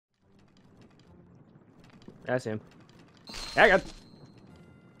That's him. Yeah, I got.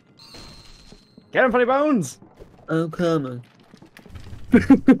 Get him, funny bones! Oh, come on.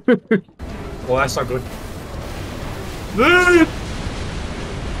 Well, that's not good.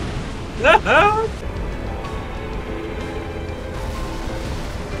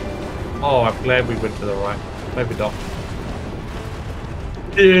 Oh, I'm glad we went to the right. Maybe not.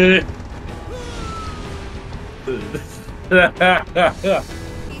 Yeah.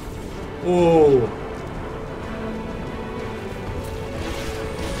 Oh.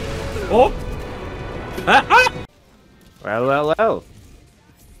 Oh. Well.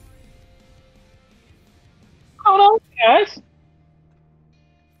 Hold on, guys.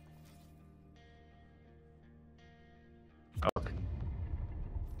 Okay.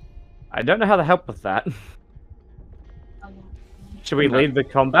 I don't know how to help with that. Should we lead the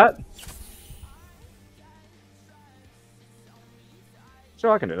combat?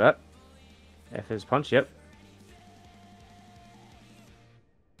 Sure, I can do that. F is punch, yep.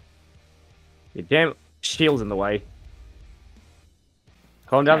 Your damn shield's in the way.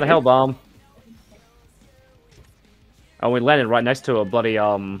 Calm down the hell bomb. Oh, we landed right next to a bloody,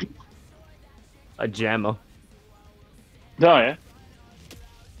 a jammer. Oh, yeah?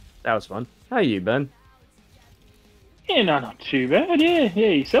 That was fun. How are you, Ben? Yeah, no, not too bad. Yeah,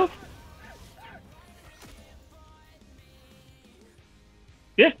 yourself?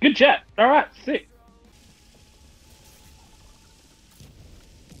 Yeah, good chat. Alright, sick.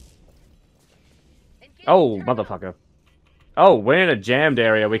 Oh, motherfucker. Oh, we're in a jammed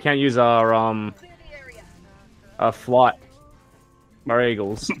area. We can't use our flight. Our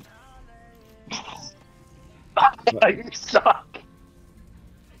eagles. You suck.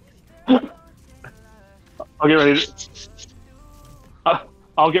 I'll get ready to...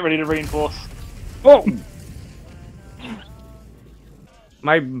 I'll get ready to reinforce. Oh!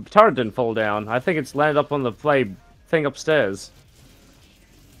 My turret didn't fall down. I think it's landed up on the play thing upstairs.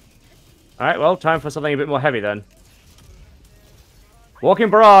 Alright, well, time for something a bit more heavy then. Walking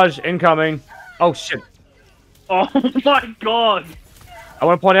barrage, incoming. Oh, shit. Oh my god! I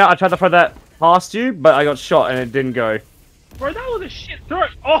want to point out, I tried to throw that past you, but I got shot and it didn't go. Bro, that was a shit throw.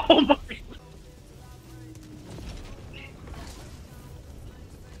 Oh my...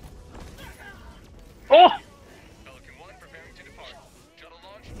 Oh! Pelican 1 preparing to depart. Shuttle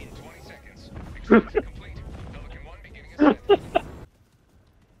launch in 20 seconds. Extraction complete. Pelican 1 beginning ascent.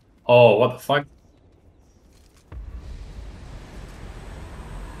 Oh, what the fuck?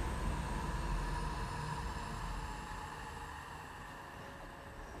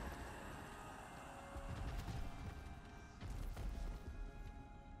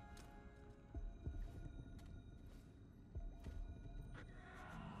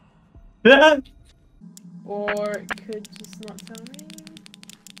 Or it could just not tell me.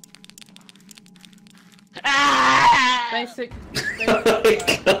 Basic.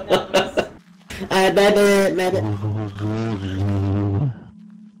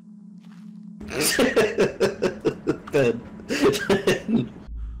 Good.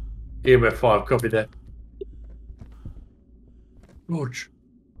 EMF 5, copy that. Roach.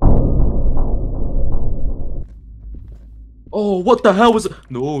 Oh, what the hell was it?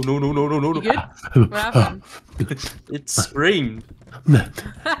 No. You good? What happened? It screamed.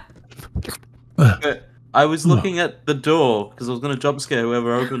 I was looking at the door because I was going to jump scare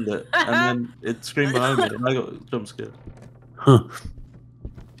whoever opened it, and then it screamed behind me, and I got jump scared. What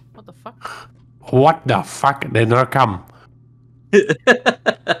the fuck? What the fuck did not come? Come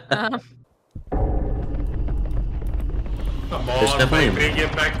There's on, nothing. baby,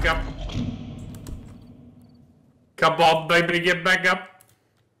 get back up. Come on, baby, get back up.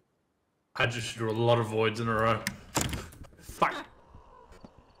 I just drew a lot of voids in a row. Fuck.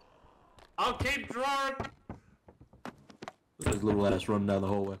 I'll keep drawing. There's little ass running down the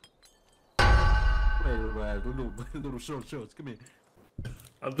hallway. Wait, little shorts, come here.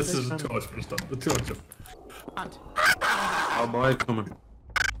 This is a torch for stuff. The torch. Hunt. Oh, my coming.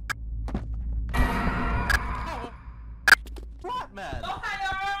 What, man?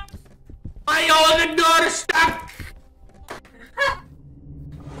 I owe the door stuck!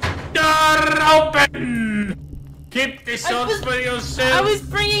 Door open! Keep this on for yourself! I was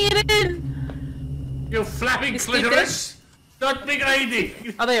bringing it in! You flapping Just keep clitoris! Not be greedy!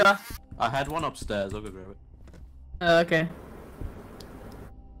 Oh, there you are. I had one upstairs, I'll go grab it. Oh, okay.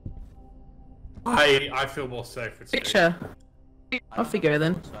 I feel more safe with Picture. Off we go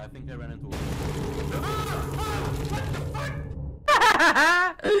then. So I think I ran into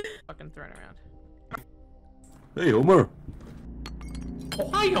Fucking thrown around. Hey, Homer. Oh,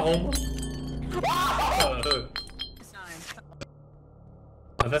 hi, Homer!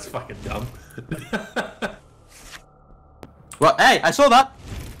 Oh, that's fucking dumb. Well, hey, I saw that.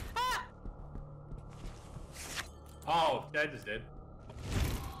 Oh, that is dead.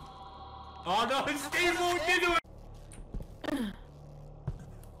 Oh no, Steve walked into it!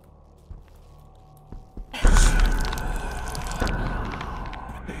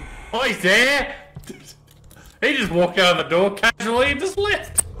 Oh, he's there! He just walked out of the door casually and just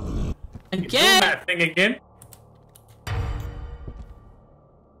left. Doing Again? that thing again.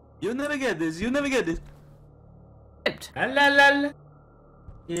 You'll never get this. You'll never get this. La la la la.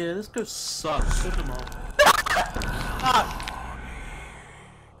 Yeah, this goes sucks. Shut them off.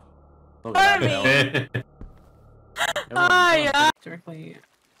 Directly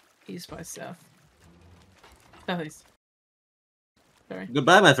east by south. Southeast. Sorry.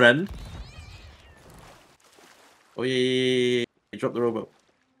 Goodbye, my friend. Oh yeah. Drop the rowboat.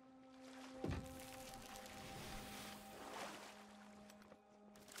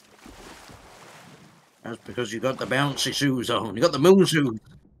 That's because you got the bouncy shoes on. You got the moon shoes.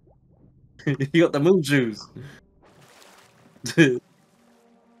 You got the moon shoes.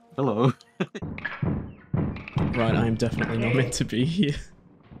 Hello. Right, I am definitely not meant to be here.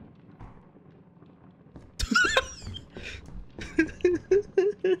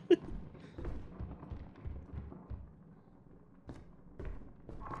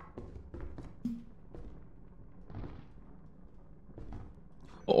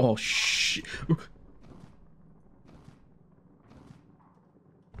 Oh shit.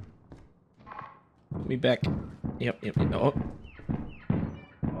 Put me back. Yep. Oh.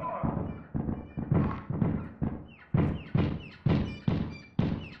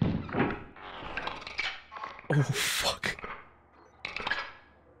 Oh fuck.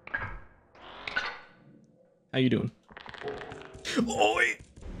 How you doing? Oi!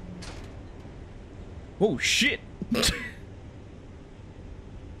 Oh shit!